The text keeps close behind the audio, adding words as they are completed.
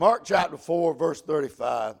Mark chapter 4, verse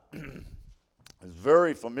 35 is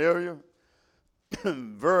very familiar,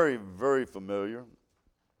 very, very familiar.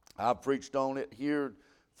 I've preached on it here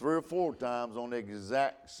 3 or 4 times on the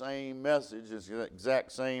exact same message, the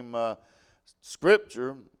exact same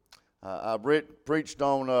scripture. I've preached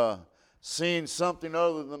on seeing something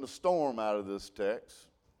other than a storm out of this text.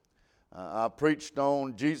 I preached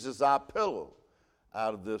on Jesus, our pillow,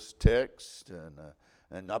 out of this text,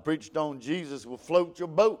 and I preached on Jesus will float your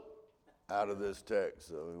boat out of this text.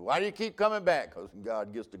 So why do you keep coming back? Because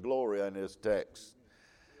God gets the glory in this text.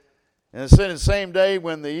 And it said, the same day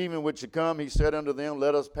when the evening which had come, he said unto them,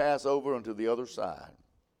 let us pass over unto the other side.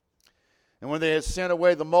 And when they had sent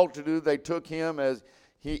away the multitude, they took him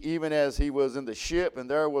even as he was in the ship, and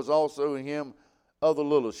there was also in him other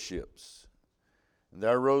little ships. And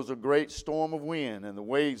there arose a great storm of wind, and the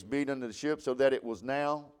waves beat unto the ship, so that it was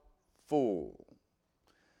now full.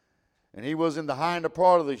 And he was in the hinder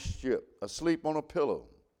part of the ship, asleep on a pillow.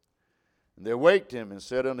 And they waked him and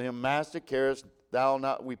said unto him, Master, carest thou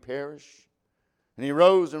not we perish? And he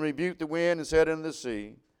rose and rebuked the wind and said unto the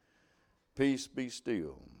sea, Peace, be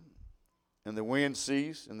still. And the wind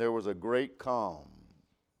ceased, and there was a great calm.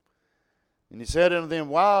 And he said unto them,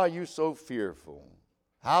 Why are you so fearful?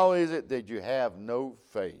 How is it that you have no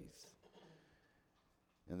faith?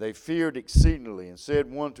 And they feared exceedingly and said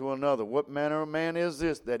one to another, What manner of man is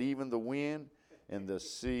this, that even the wind and the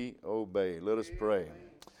sea obey? Let us pray.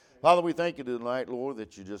 Father, we thank you tonight, Lord,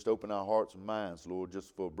 that you just open our hearts and minds, Lord,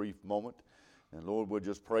 just for a brief moment. And Lord, we'll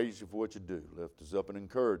just praise you for what you do. Lift us up and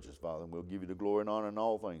encourage us, Father, and we'll give you the glory and honor in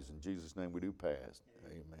all things. In Jesus' name we do pass.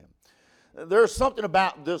 Amen. There's something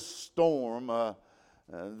about this storm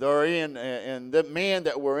they're in, and the men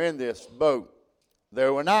that were in this boat, they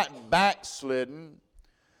were not backslidden.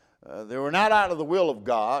 They were not out of the will of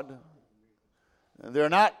God. They're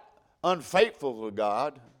not unfaithful to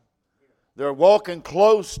God. They're walking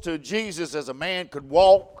close to Jesus as a man could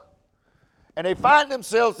walk. And they find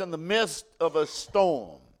themselves in the midst of a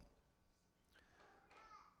storm.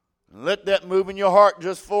 And let that move in your heart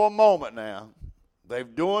just for a moment now. They're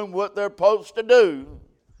doing what they're supposed to do,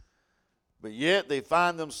 but yet they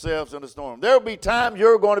find themselves in a storm. There will be times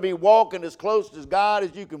you're going to be walking as close to God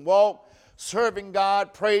as you can walk, serving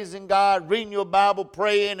God, praising God, reading your Bible,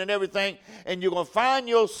 praying and everything, and you're going to find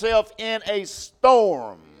yourself in a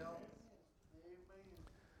storm.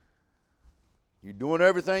 You're doing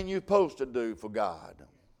everything you're supposed to do for God.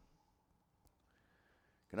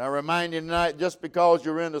 Can I remind you tonight, just because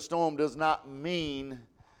you're in the storm does not mean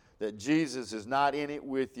that Jesus is not in it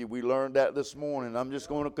with you. We learned that this morning. I'm just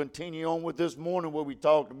going to continue on with this morning what we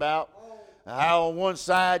talked about. How on one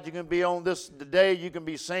side you can be on this today, you can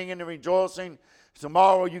be singing and rejoicing.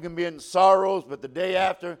 Tomorrow you can be in sorrows, but the day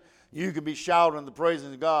after you can be shouting the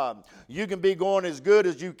praises of God. You can be going as good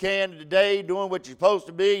as you can today, doing what you're supposed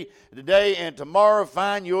to be today, and tomorrow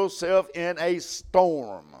find yourself in a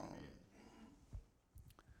storm.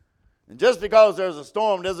 And just because there's a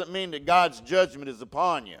storm doesn't mean that God's judgment is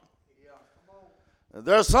upon you.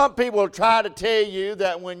 There are some people who try to tell you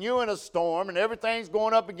that when you're in a storm and everything's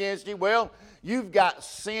going up against you, well, you've got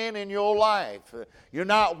sin in your life. You're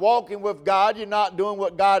not walking with God. You're not doing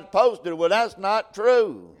what God's supposed to do. Well, that's not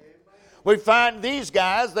true. We find these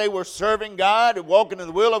guys, they were serving God and walking in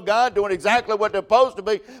the will of God, doing exactly what they're supposed to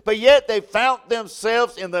be, but yet they found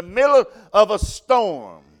themselves in the middle of a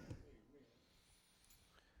storm.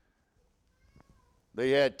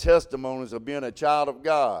 They had testimonies of being a child of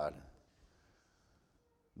God.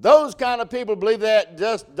 Those kind of people believe that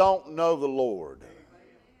just don't know the Lord.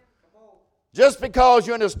 Just because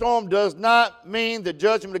you're in a storm does not mean the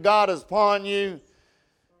judgment of God is upon you.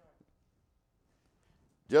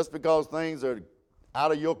 Just because things are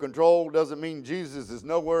out of your control doesn't mean Jesus is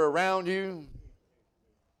nowhere around you.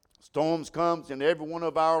 Storms come in every one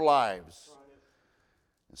of our lives.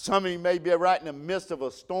 Some of you may be right in the midst of a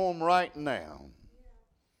storm right now.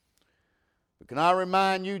 But can I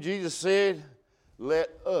remind you, Jesus said,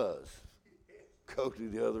 let us go to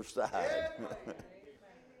the other side.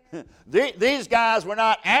 These guys were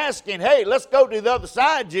not asking, hey, let's go to the other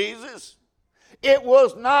side, Jesus. It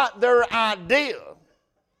was not their idea.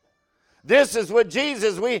 This is what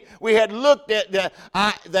Jesus, we had looked at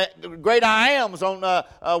the great I Ams on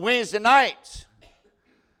Wednesday nights.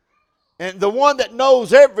 And the one that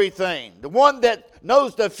knows everything, the one that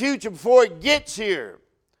knows the future before it gets here,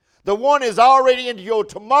 the one is already into your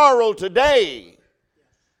tomorrow today.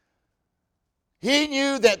 He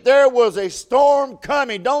knew that there was a storm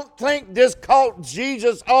coming. Don't think this caught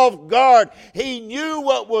Jesus off guard. He knew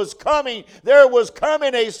what was coming. There was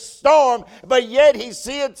coming a storm, but yet he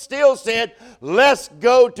still said, let's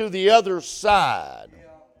go to the other side.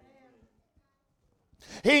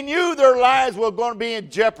 He knew their lives were going to be in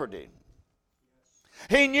jeopardy.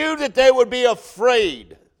 He knew that they would be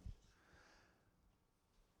afraid.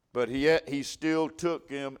 But yet he still took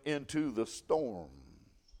them into the storm.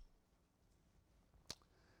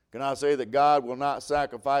 Can I say that God will not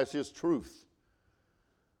sacrifice His truth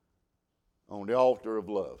on the altar of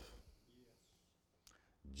love?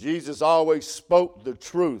 Jesus always spoke the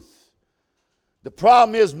truth. The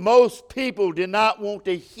problem is most people did not want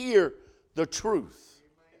to hear the truth.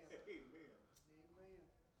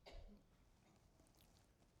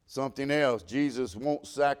 Something else, Jesus won't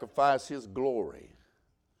sacrifice His glory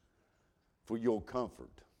for your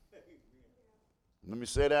comfort. Let me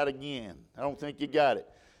say that again. I don't think you got it.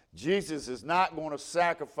 Jesus is not going to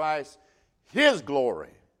sacrifice His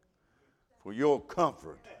glory for your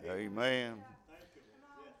comfort. Amen.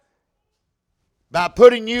 By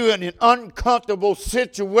putting you in an uncomfortable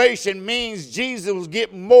situation means Jesus will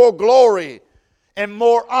get more glory and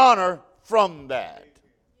more honor from that.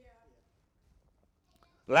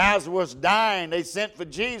 Lazarus was dying. They sent for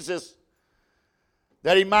Jesus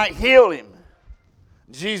that He might heal him.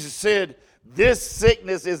 Jesus said, "This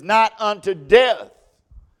sickness is not unto death,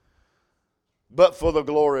 but for the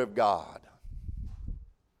glory of God.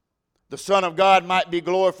 The Son of God might be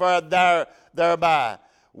glorified thereby."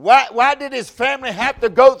 Why did His family have to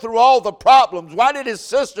go through all the problems? Why did His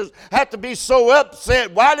sisters have to be so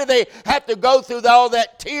upset? Why did they have to go through all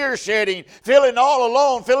that tear shedding, feeling all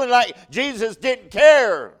alone, feeling like Jesus didn't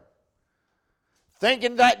care,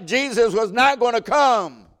 thinking that Jesus was not going to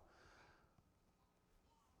come,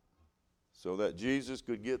 so that Jesus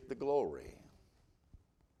could get the glory?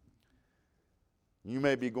 You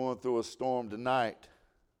may be going through a storm tonight,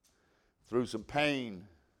 through some pain,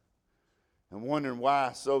 and wondering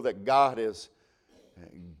why, so that God has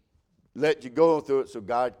let you go through it so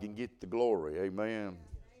God can get the glory. Amen.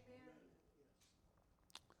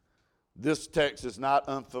 This text is not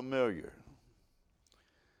unfamiliar.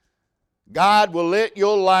 God will let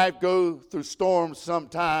your life go through storms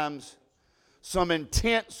sometimes, some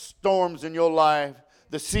intense storms in your life.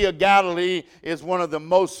 The Sea of Galilee is one of the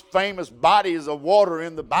most famous bodies of water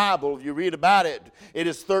in the Bible. If you read about it, it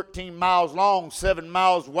is 13 miles long, 7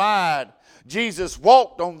 miles wide. Jesus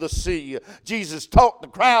walked on the sea. Jesus taught the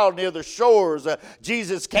crowd near the shores.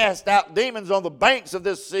 Jesus cast out demons on the banks of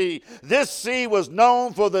this sea. This sea was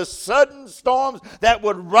known for the sudden storms that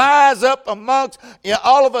would rise up amongst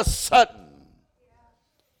all of a sudden.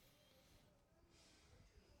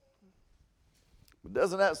 But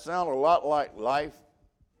doesn't that sound a lot like life?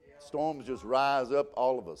 Storms just rise up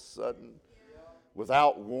all of a sudden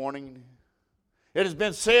without warning. It has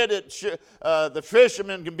been said that the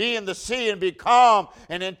fishermen can be in the sea and be calm,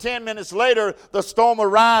 and then 10 minutes later the storm will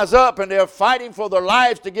rise up and they're fighting for their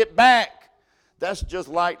lives to get back. That's just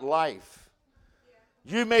like life.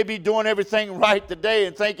 You may be doing everything right today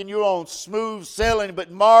and thinking you're on smooth sailing, but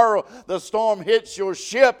tomorrow the storm hits your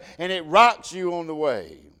ship and it rocks you on the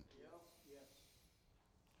way.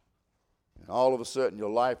 And all of a sudden your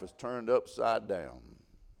life is turned upside down.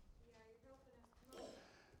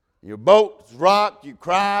 Your boat's rocked, you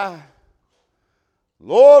cry,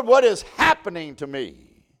 "Lord, what is happening to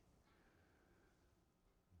me?"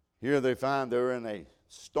 Here they find they're in a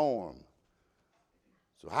storm.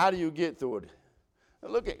 So how do you get through it? Now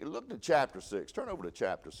look at chapter 6. Turn over to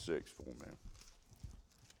chapter 6 for a minute.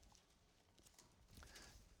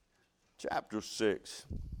 Chapter 6.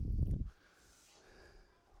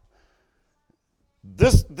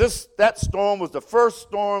 That storm was the first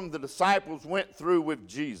storm the disciples went through with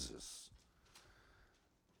Jesus.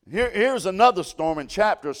 Here's another storm in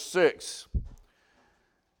chapter 6.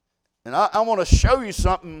 And I want to show you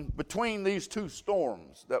something between these two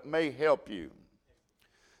storms that may help you.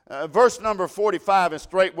 Verse number 45, "And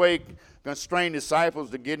straightway constrained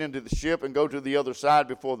disciples to get into the ship and go to the other side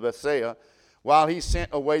before Bethsaida, while he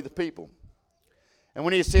sent away the people. And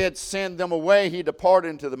when he said, 'Send them away,' he departed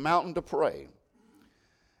into the mountain to pray.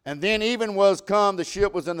 And then even was come, the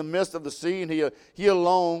ship was in the midst of the sea, and he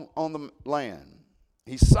alone on the land.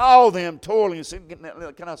 He saw them toiling." He said,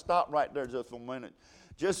 "Can I stop right there just for a minute?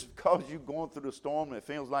 Just because you're going through the storm and it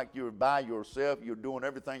feels like you're by yourself, you're doing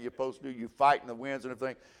everything you're supposed to do, you're fighting the winds and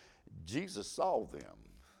everything, Jesus saw them.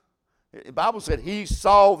 The Bible said He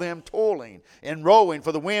saw them toiling and rowing,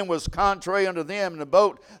 for the wind was contrary unto them. In the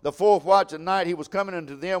boat, the fourth watch at night, He was coming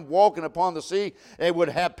unto them, walking upon the sea, and would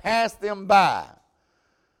have passed them by.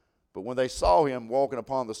 But when they saw Him walking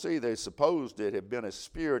upon the sea, they supposed it had been a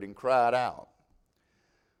spirit, and cried out.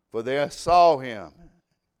 For they saw Him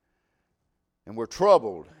and were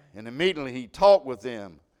troubled. And immediately He talked with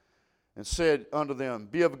them and said unto them,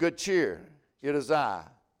 'Be of good cheer, it is I,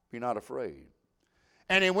 be not afraid.'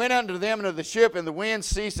 And he went unto them into the ship, and the wind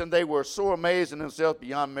ceased, and they were sore amazed in themselves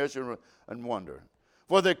beyond measure and wonder.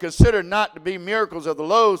 For they considered not to be miracles of the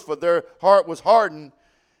loaves, for their heart was hardened.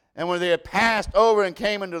 And when they had passed over and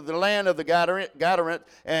came into the land of the Gadarene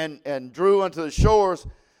and drew unto the shores,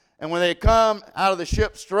 and when they had come out of the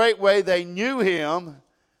ship straightway, they knew him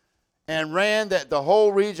and ran the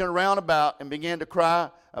whole region round about and began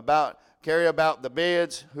to carry about the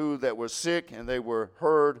beds who that were sick, and they were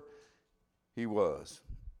heard he was.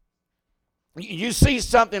 You see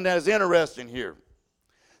something that is interesting here.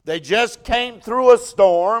 They just came through a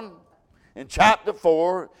storm in chapter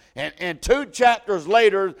 4, and 2 chapters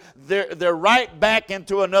later, they're right back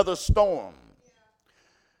into another storm.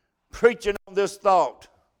 Preaching on this thought.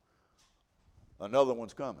 Another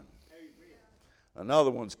one's coming.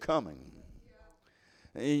 Another one's coming.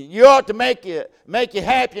 You ought to make you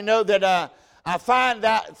happy. You know that I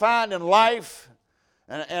find in life,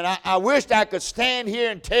 and I wished I could stand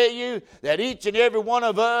here and tell you that each and every one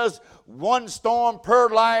of us, one storm per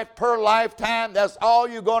lifetime, that's all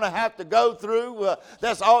you're going to have to go through.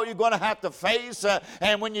 That's all you're going to have to face.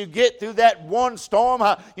 And when you get through that one storm,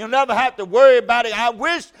 you'll never have to worry about it. I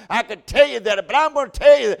wish I could tell you that, but I'm going to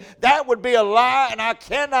tell you that would be a lie, and I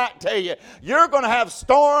cannot tell you. You're going to have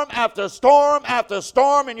storm after storm after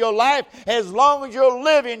storm in your life. As long as you're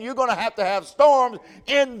living, you're going to have storms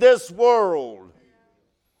in this world.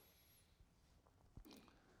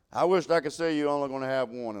 I wish I could say you're only going to have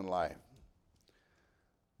one in life.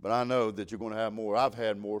 But I know that you're going to have more. I've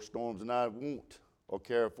had more storms than I want or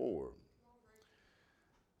care for.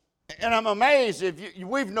 And I'm amazed if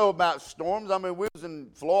we know about storms. I mean, we was in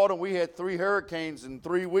Florida and we had 3 hurricanes in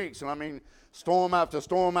 3 weeks. And I mean, storm after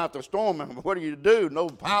storm after storm. And what do? No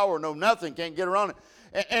power, no nothing, can't get around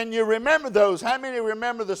it. And you remember those. How many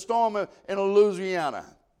remember the storm in Louisiana?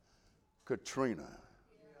 Katrina.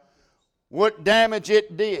 What damage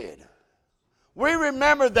it did. We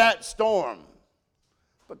remember that storm.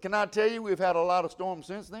 But can I tell you, we've had a lot of storms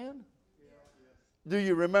since then? Do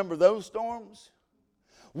you remember those storms?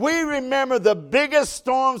 We remember the biggest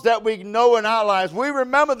storms that we know in our lives. We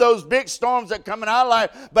remember those big storms that come in our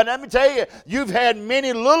life. But let me tell you, you've had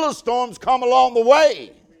many little storms come along the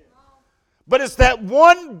way. But it's that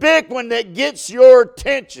one big one that gets your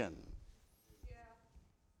attention.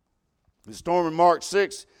 The storm in Mark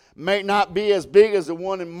 6 may not be as big as the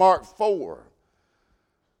one in Mark 4.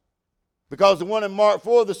 Because the one in Mark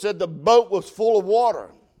 4, they said the boat was full of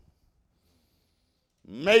water.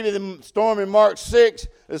 Maybe the storm in Mark 6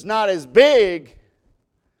 is not as big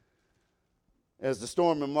as the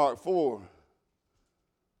storm in Mark 4,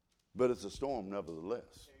 but it's a storm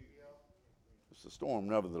nevertheless. It's a storm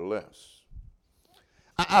nevertheless.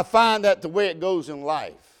 I find that the way it goes in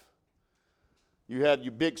life. You have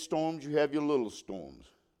your big storms, you have your little storms.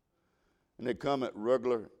 And they come at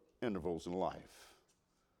regular intervals in life.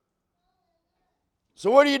 So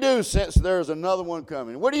what do you do since there's another one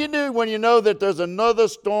coming? What do you do when you know that there's another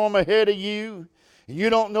storm ahead of you? You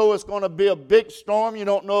don't know it's going to be a big storm. You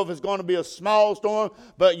don't know if it's going to be a small storm.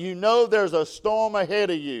 But you know there's a storm ahead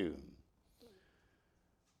of you.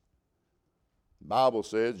 The Bible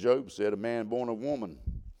says, Job said, a man born of woman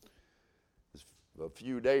is a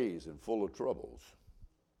few days and full of troubles.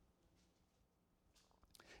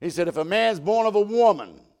 He said, if a man's born of a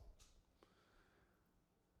woman,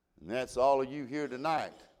 and that's all of you here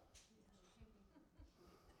tonight,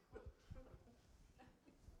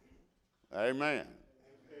 amen.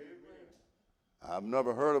 I've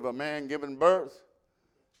never heard of a man giving birth,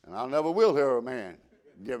 and I never will hear of a man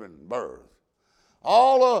giving birth.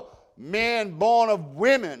 All of men born of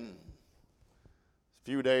women, a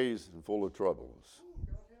few days and full of troubles.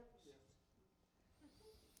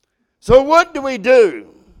 So what do we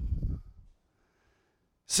do?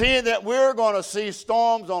 Seeing that we're going to see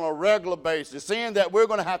storms on a regular basis, seeing that we're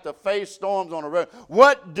going to have to face storms on a regular basis,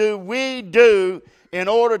 what do we do in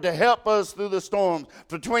order to help us through the storms?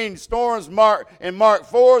 Between storms in Mark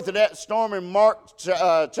 4 to that storm in Mark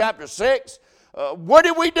chapter 6, what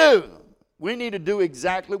do we do? We need to do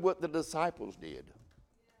exactly what the disciples did.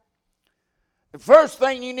 The first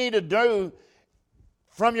thing you need to do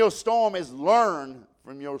from your storm is learn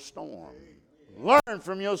from your storm. Learn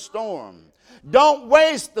from your storm. Don't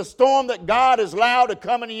waste the storm that God has allowed to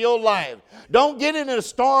come into your life. Don't get in a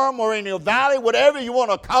storm or in your valley, whatever you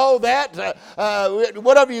want to call that,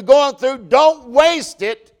 whatever you're going through. Don't waste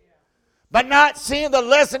it by not seeing the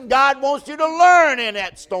lesson God wants you to learn in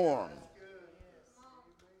that storm.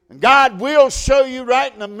 And God will show you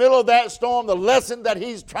right in the middle of that storm the lesson that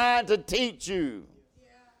He's trying to teach you.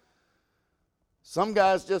 Some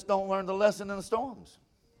guys just don't learn the lesson in the storms.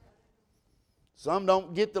 Some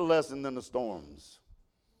don't get the lesson in the storms.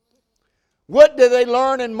 What did they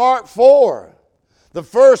learn in Mark 4? The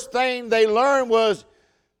first thing they learned was,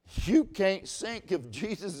 you can't sink if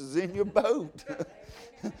Jesus is in your boat.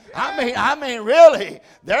 I mean, really,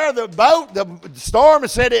 the storm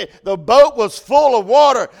said the boat was full of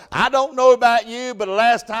water. I don't know about you, but the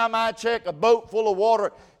last time I checked, a boat full of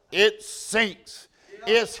water, it sinks.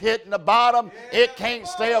 It's hitting the bottom. It can't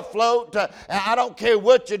stay afloat. I don't care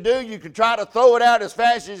what you do. You can try to throw it out as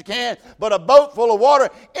fast as you can, but a boat full of water,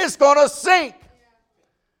 it's going to sink.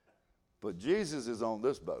 But Jesus is on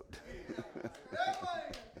this boat.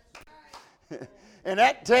 And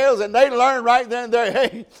that tells, and they learn right then and there,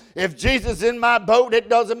 hey, if Jesus is in my boat, it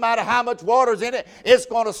doesn't matter how much water's in it, it's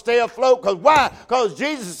going to stay afloat. Because why? Because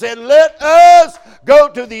Jesus said, let us go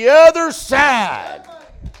to the other side.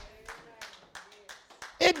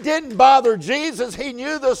 It didn't bother Jesus. He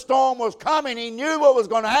knew the storm was coming. He knew what was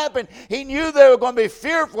going to happen. He knew they were going to be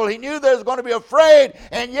fearful. He knew they were going to be afraid.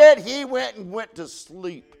 And yet he went to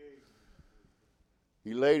sleep.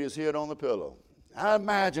 He laid his head on the pillow. I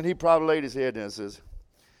imagine he probably laid his head there and says,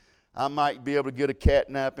 I might be able to get a cat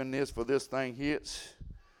nap in this for this thing hits.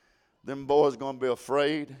 Them boys are going to be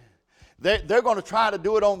afraid. They're going to try to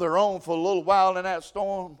do it on their own for a little while in that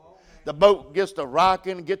storm. The boat gets to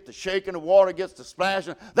rocking, gets to shaking, the water gets to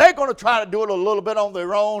splashing. They're going to try to do it a little bit on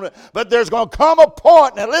their own. But there's going to come a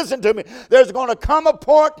point, now listen to me, there's going to come a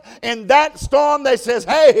point in that storm that says,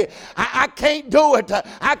 hey, I can't do it.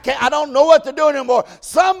 I don't know what to do anymore.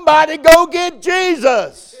 Somebody go get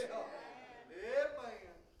Jesus.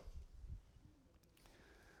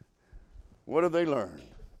 What have they learned?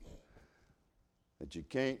 That you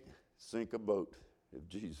can't sink a boat if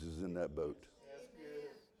Jesus is in that boat.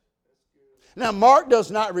 Now, Mark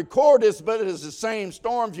does not record this, but it is the same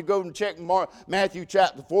storm. If you go and check Matthew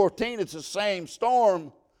chapter 14, it's the same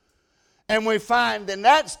storm. And we find in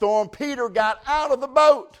that storm, Peter got out of the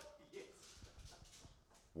boat.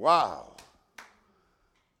 Wow.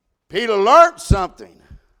 Peter learned something.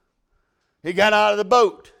 He got out of the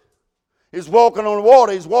boat. He's walking on the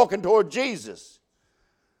water. He's walking toward Jesus.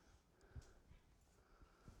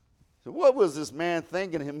 So what was this man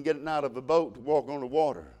thinking, him getting out of the boat to walk on the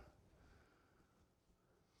water?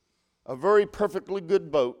 A very perfectly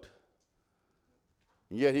good boat,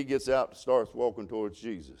 and yet he gets out and starts walking towards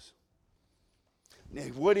Jesus. Now,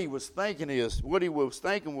 what he was thinking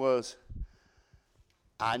was,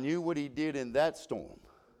 I knew what he did in that storm.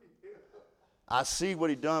 I see what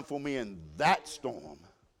he done for me in that storm.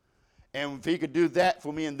 And if he could do that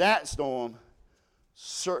for me in that storm,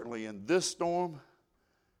 certainly in this storm,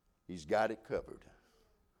 he's got it covered.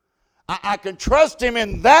 I can trust him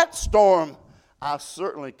in that storm. I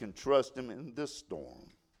certainly can trust him in this storm.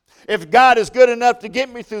 If God is good enough to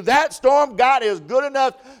get me through that storm, God is good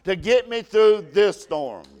enough to get me through this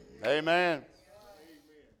storm. Amen.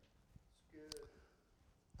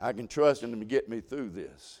 I can trust him to get me through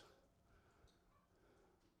this.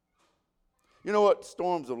 You know what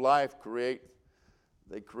storms of life create?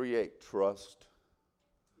 They create trust.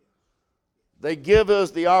 They give us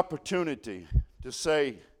the opportunity to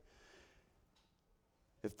say,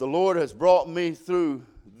 if the Lord has brought me through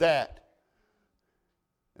that,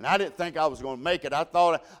 and I didn't think I was going to make it. I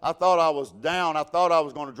thought I was down. I thought I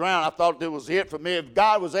was going to drown. I thought it was it for me. If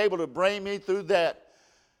God was able to bring me through that,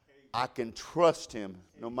 I can trust him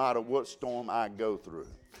no matter what storm I go through.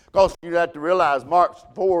 Because you have to realize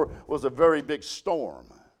Mark 4 was a very big storm.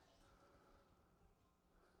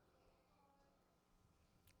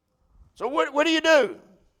 So what do you do?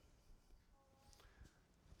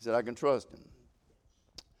 He said, I can trust him.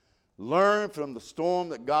 Learn from the storm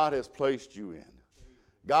that God has placed you in.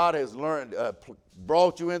 God has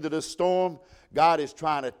brought you into this storm. God is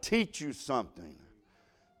trying to teach you something.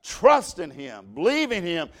 Trust in him. Believe in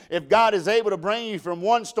him. If God is able to bring you from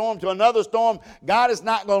one storm to another storm, God is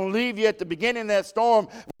not going to leave you at the beginning of that storm.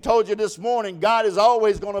 We told you this morning, God is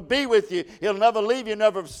always going to be with you. He'll never leave you,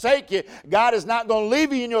 never forsake you. God is not going to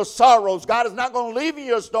leave you in your sorrows. God is not going to leave you in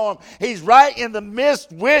your storm. He's right in the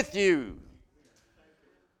midst with you.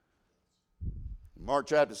 Mark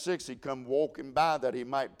chapter 6, he'd come walking by that he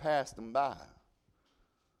might pass them by.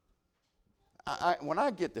 When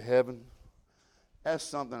I get to heaven, that's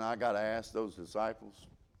something I got to ask those disciples.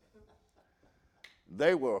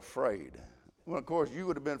 They were afraid. Well, of course, you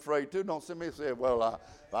would have been afraid too. Don't send me and say, well,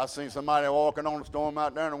 if I seen somebody walking on the storm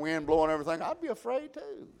out there and the wind blowing and everything, I'd be afraid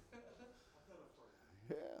too.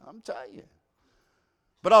 Yeah, I'm telling you.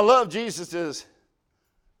 But I love Jesus says,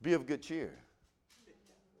 be of good cheer.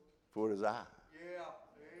 For it is I.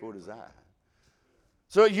 For it is I.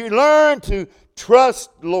 So you learn to trust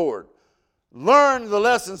the Lord. Learn the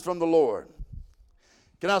lessons from the Lord.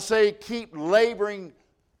 Can I say keep laboring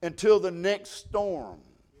until the next storm.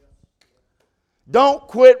 Don't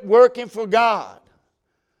quit working for God.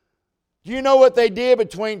 Do you know what they did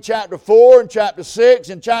between chapter 4 and chapter 6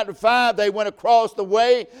 and chapter 5? They went across the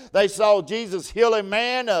way. They saw Jesus heal a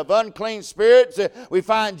man of unclean spirits. We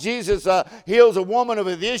find Jesus heals a woman of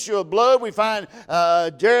the issue of blood. We find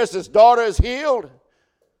Jairus' daughter is healed.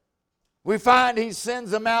 We find he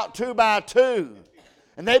sends them out 2 by 2.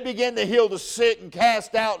 And they begin to heal the sick and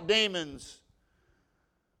cast out demons.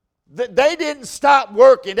 They didn't stop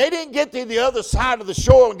working. They didn't get to the other side of the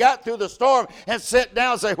shore and got through the storm and sit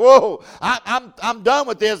down and say, whoa, I'm done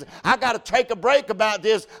with this. I got to take a break about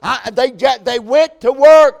this. They went to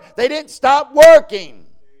work. They didn't stop working.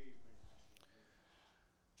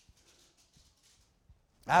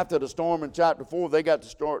 After the storm in chapter 4, they got to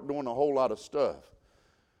start doing a whole lot of stuff.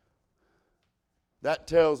 That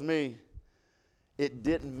tells me it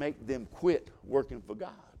didn't make them quit working for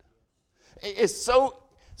God. It's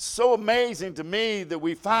so amazing to me that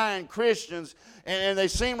we find Christians and they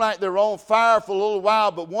seem like they're on fire for a little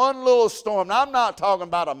while, but one little storm. Now, I'm not talking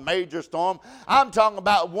about a major storm. I'm talking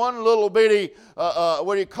about one little bitty,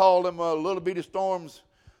 what do you call them, little bitty storms?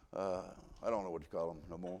 I don't know what you call them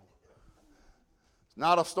no more. It's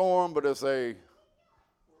not a storm, but it's a,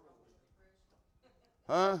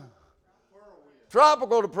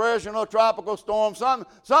 tropical depression or tropical storm,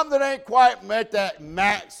 something that ain't quite met that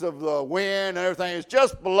max of the wind and everything. It's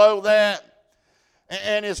just below that.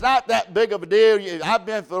 And it's not that big of a deal. I've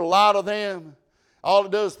been through a lot of them. All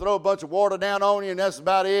it does is throw a bunch of water down on you, and that's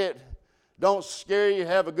about it. Don't scare you.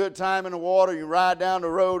 Have a good time in the water. You ride down the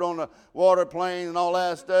road on the water plane and all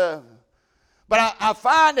that stuff. But I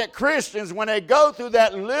find that Christians, when they go through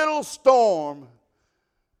that little storm,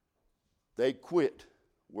 they quit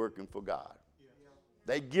working for God.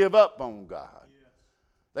 They give up on God.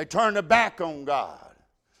 They turn their back on God.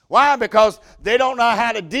 Why? Because they don't know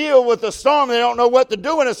how to deal with the storm. They don't know what to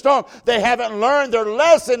do in a storm. They haven't learned their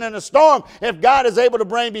lesson in a storm. If God is able to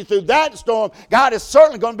bring me through that storm, God is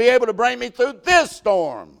certainly going to be able to bring me through this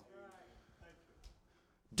storm.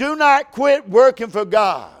 Do not quit working for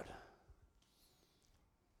God.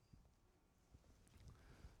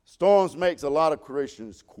 Storms makes a lot of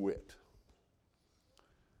Christians quit.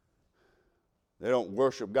 They don't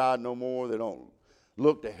worship God no more. They don't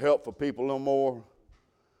look to help for people no more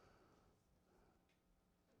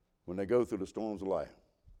when they go through the storms of life.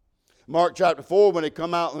 Mark chapter 4, when they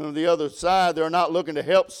come out on the other side, they're not looking to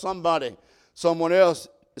help someone else.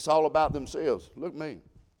 It's all about themselves. Look at me.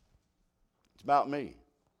 It's about me.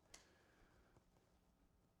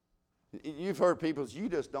 You've heard people say, you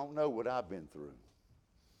just don't know what I've been through.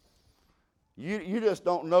 You just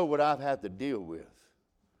don't know what I've had to deal with.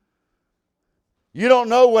 You don't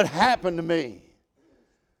know what happened to me.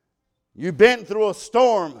 You've been through a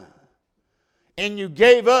storm and you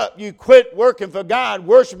gave up. You quit working for God,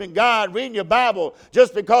 worshiping God, reading your Bible.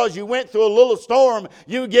 Just because you went through a little storm,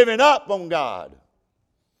 you giving up on God.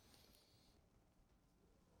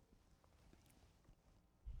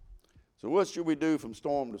 So what should we do from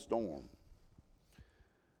storm to storm?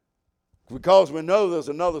 Because we know there's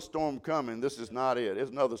another storm coming. This is not it. There's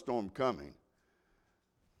another storm coming.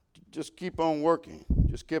 Just keep on working.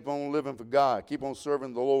 Just keep on living for God. Keep on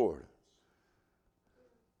serving the Lord.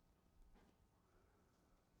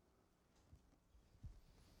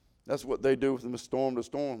 That's what they do from storm to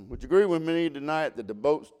storm. Would you agree with me tonight that the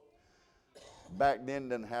boats back then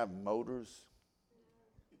didn't have motors?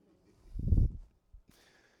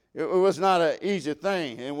 It was not an easy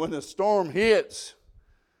thing. And when the storm hits,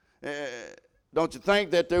 don't you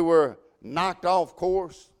think that they were knocked off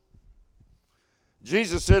course?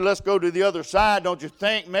 Jesus said, let's go to the other side. Don't you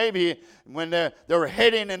think maybe when they were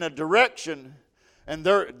heading in a direction and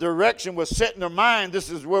their direction was set in their mind,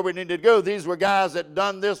 this is where we need to go. These were guys that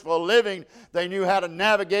done this for a living. They knew how to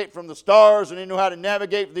navigate from the stars and they knew how to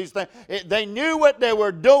navigate these things. They knew what they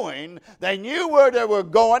were doing. They knew where they were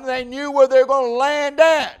going. They knew where they were going to land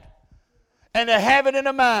at. And they have it in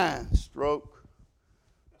their mind. Stroke,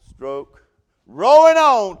 stroke, rolling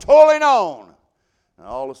on, toiling on. And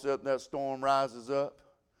all of a sudden that storm rises up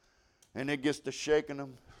and it gets to shaking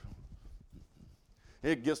them.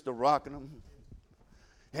 It gets to rocking them.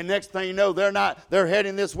 And next thing you know, they're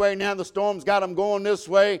heading this way. Now the storm's got them going this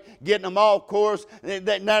way, getting them off course.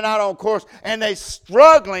 They're not on course. And they're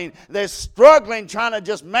struggling trying to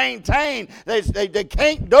just maintain. They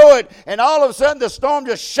can't do it. And all of a sudden the storm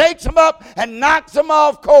just shakes them up and knocks them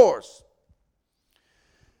off course.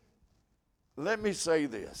 Let me say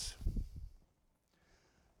this.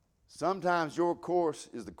 Sometimes your course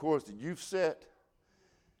is the course that you've set.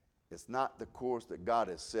 It's not the course that God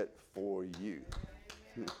has set for you.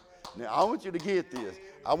 Now, I want you to get this.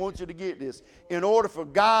 I want you to get this. In order for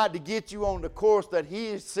God to get you on the course that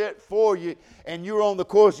He has set for you, and you're on the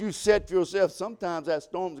course you set for yourself, sometimes that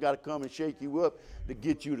storm's got to come and shake you up to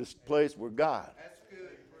get you to the place where God.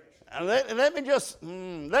 And let me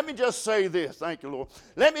just say this. Thank you, Lord.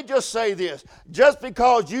 Let me just say this. Just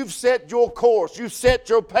because you've set your course, you've set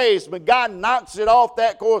your pace, but God knocks it off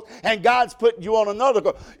that course and God's putting you on another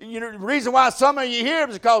course. You know, the reason why some of you here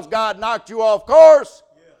is because God knocked you off course.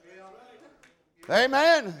 Yeah.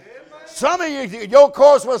 Amen. Amen. Some of you, your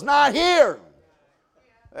course was not here.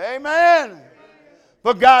 Amen.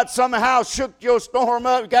 But God somehow shook your storm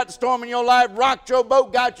up, got the storm in your life, rocked your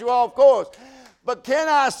boat, got you off course. But can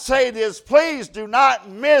I say this? Please do not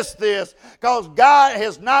miss this, because God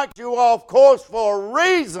has knocked you off course for a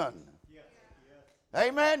reason.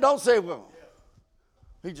 Amen? Don't say, well,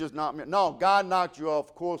 He just knocked me. No, God knocked you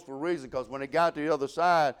off course for a reason, because when He got to the other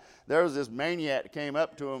side, there was this maniac that came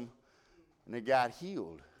up to him, and they got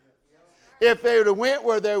healed. If they would have went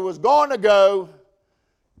where they was going to go,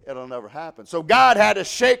 it'll never happen. So God had to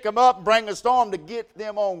shake them up and bring a storm to get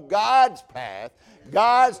them on God's path,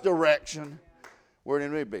 God's direction, where they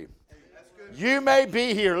may be. You may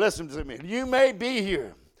be here. Listen to me. You may be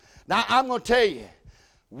here. Now, I'm going to tell you,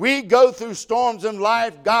 we go through storms in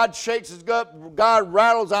life. God shakes us up. God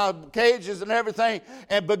rattles our cages and everything.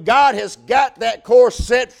 But God has got that course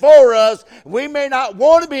set for us. We may not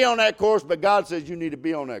want to be on that course, but God says you need to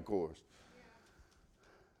be on that course.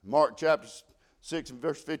 Mark chapter 6 and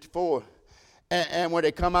verse 54. And when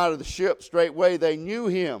they come out of the ship straightway, they knew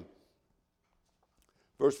Him.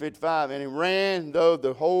 Verse 55, and He ran though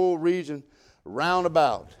the whole region round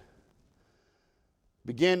about,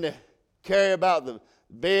 began to carry about the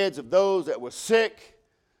beds of those that were sick.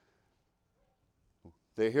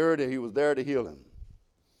 They heard that He was there to heal them.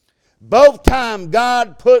 Both times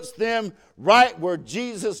God puts them right where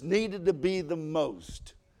Jesus needed to be the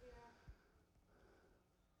most.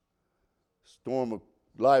 Storm of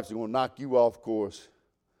life's going to knock you off course.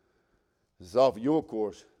 It's off your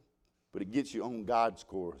course, but it gets you on God's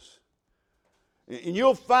course. And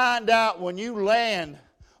you'll find out when you land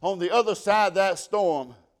on the other side of that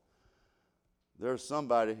storm, there's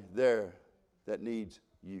somebody there that needs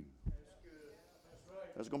you.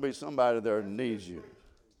 There's going to be somebody there that needs you.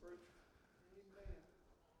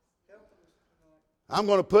 I'm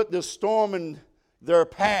going to put this storm in their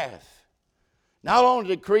path, not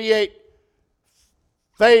only to create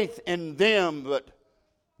faith in them, but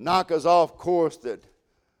knock us off course that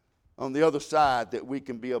on the other side that we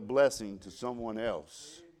can be a blessing to someone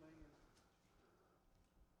else.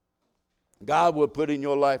 God will put in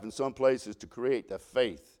your life in some places to create the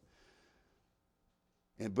faith.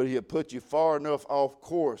 But He'll put you far enough off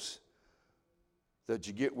course that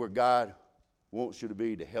you get where God wants you to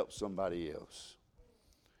be to help somebody else.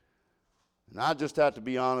 And I just have to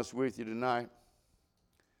be honest with you tonight.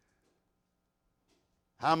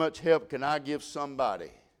 How much help can I give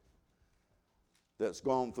somebody that's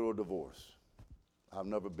gone through a divorce? I've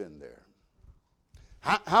never been there.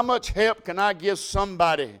 How much help can I give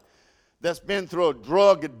somebody that's been through a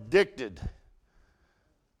drug-addicted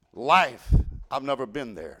life? I've never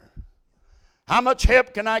been there. How much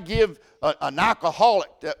help can I give an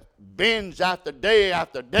alcoholic that binge after day?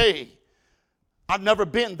 I've never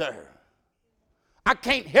been there. I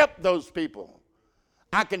can't help those people.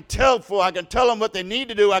 I can tell them what they need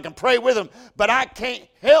to do. I can pray with them, but I can't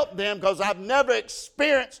help them because I've never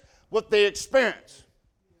experienced what they experience.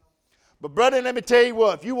 But brother, let me tell you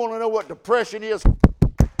what, if you want to know what depression is,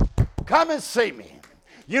 come and see me.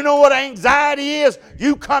 You know what anxiety is?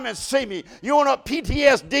 You come and see me. You want what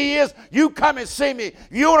PTSD is? You come and see me.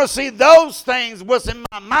 You want to see those things, what's in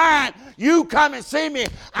my mind? You come and see me.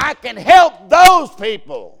 I can help those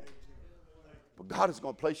people. But God is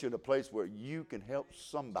going to place you in a place where you can help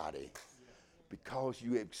somebody because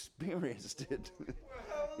you experienced it.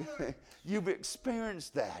 You've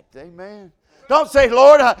experienced that. Amen. Don't say,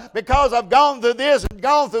 Lord, because I've gone through this and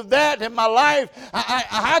gone through that in my life,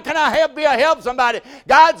 how can I help somebody?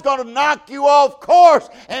 God's going to knock you off course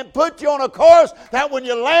and put you on a course that when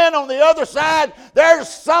you land on the other side, there's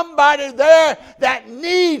somebody there that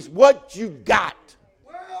needs what you got.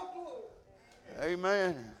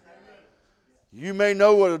 Amen. You may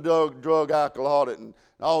know what a drug alcoholic and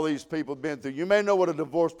all these people have been through. You may know what a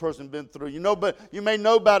divorced person has been through. But you may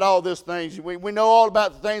know about all these things. We know all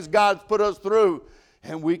about the things God's put us through,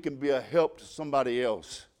 and we can be a help to somebody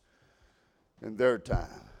else in their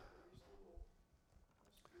time.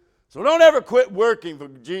 So don't ever quit working for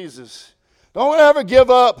Jesus. Don't ever give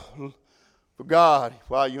up for God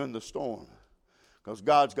while you're in the storm, because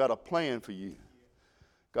God's got a plan for you.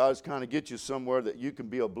 God's kind of get you somewhere that you can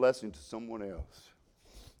be a blessing to someone else.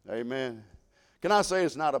 Amen. Can I say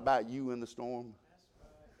it's not about you in the storm?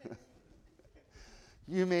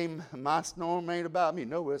 You mean my storm ain't about me?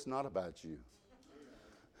 No, it's not about you.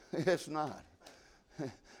 It's not.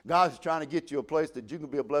 God's trying to get you a place that you can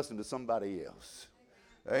be a blessing to somebody else.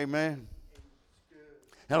 Amen.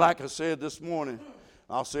 And like I said this morning,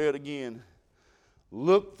 I'll say it again.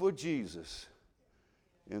 Look for Jesus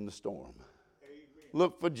in the storm.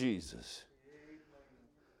 Look for Jesus.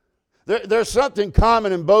 There's something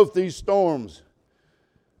common in both these storms,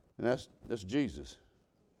 and that's Jesus.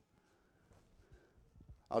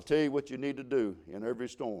 I'll tell you what you need to do in every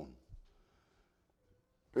storm.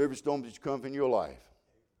 Every storm that comes in your life,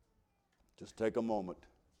 just take a moment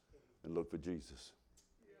and look for Jesus.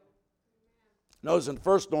 Notice in the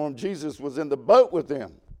first storm, Jesus was in the boat with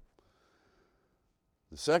them.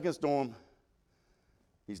 The second storm,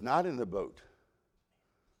 he's not in the boat,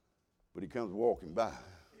 but he comes walking by.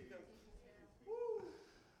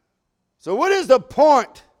 So what is the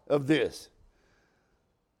point of this?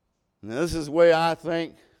 Now, this is the way I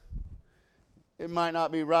think. It might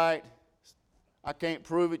not be right. I can't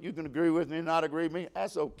prove it. You can agree with me and not agree with me.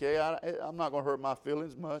 That's okay. I'm not going to hurt my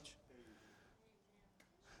feelings much.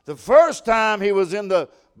 The first time he was in the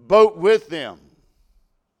boat with them.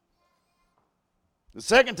 The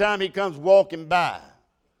second time he comes walking by.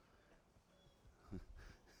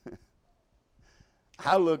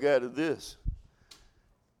 I look at it this.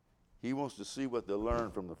 He wants to see what they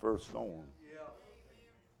learned from the first storm.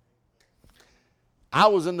 I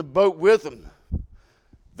was in the boat with them.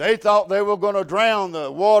 They thought they were going to drown.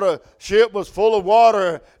 The ship was full of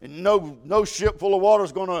water, and no ship full of water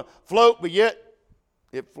is going to float, but yet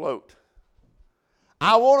it floated.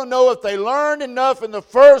 I want to know if they learned enough in the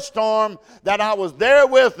first storm that I was there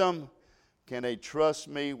with them. Can they trust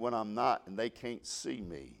me when I'm not and they can't see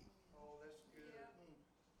me? Oh, that's good.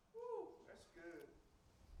 Woo, that's good.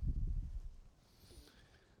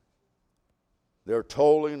 They're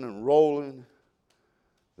tolling and rolling.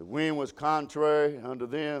 The wind was contrary unto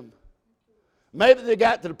them. Maybe they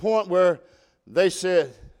got to the point where they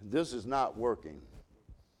said, this is not working.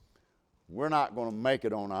 We're not going to make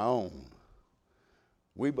it on our own.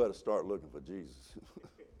 We better start looking for Jesus.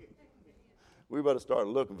 We better start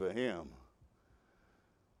looking for him.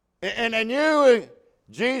 And they knew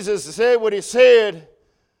Jesus said what he said.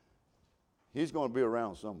 He's going to be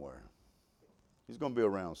around somewhere. He's going to be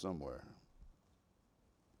around somewhere.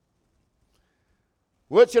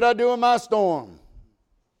 What should I do in my storm?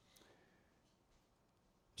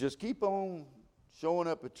 Just keep on showing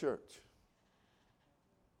up at church.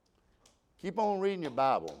 Keep on reading your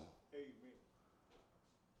Bible. Amen.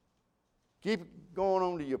 Keep going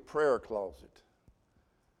on to your prayer closet.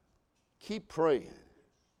 Keep praying.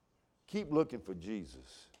 Keep looking for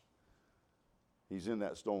Jesus. He's in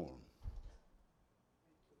that storm.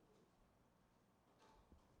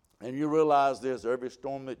 And you realize this, every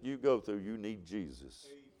storm that you go through, you need Jesus.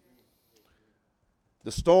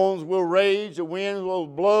 The storms will rage, the winds will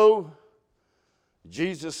blow.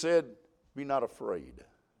 Jesus said, be not afraid.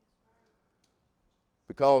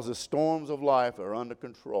 Because the storms of life are under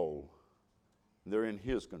control. They're in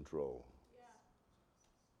his control.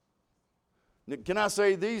 Yeah. Can I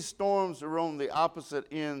say these storms are on the opposite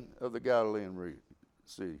end of the Galilean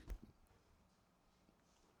Sea?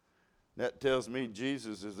 That tells me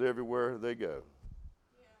Jesus is everywhere they go.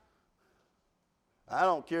 Yeah. I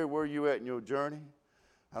don't care where you're at in your journey.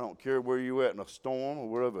 I don't care where you're at in a storm or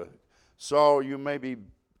whatever sorrow you may be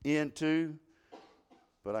into.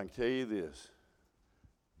 But I can tell you this.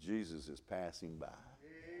 Jesus is passing by.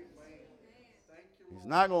 Amen. Thank you, He's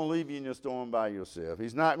not going to leave you in your storm by yourself.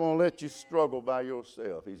 He's not going to let you struggle by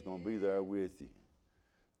yourself. He's going to be there with you.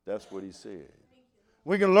 That's what he said.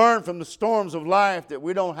 We can learn from the storms of life that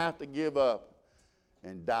we don't have to give up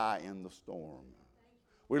and die in the storm.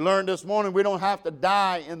 We learned this morning we don't have to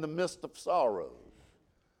die in the midst of sorrows.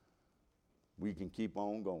 We can keep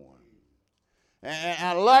on going. And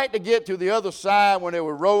I'd like to get to the other side. When they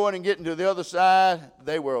were rowing and getting to the other side,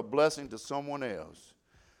 they were a blessing to someone else.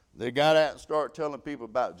 They got out and started telling people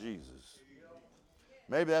about Jesus.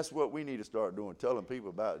 Maybe that's what we need to start doing, telling people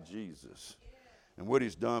about Jesus. And what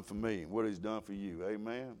he's done for me and what he's done for you.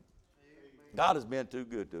 Amen? Amen. God has been too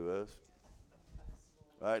good to us.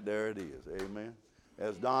 Right there it is. Amen.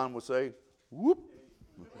 As Don would say, whoop.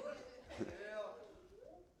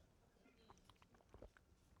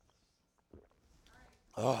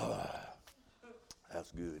 Oh,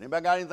 that's good. Anybody got anything?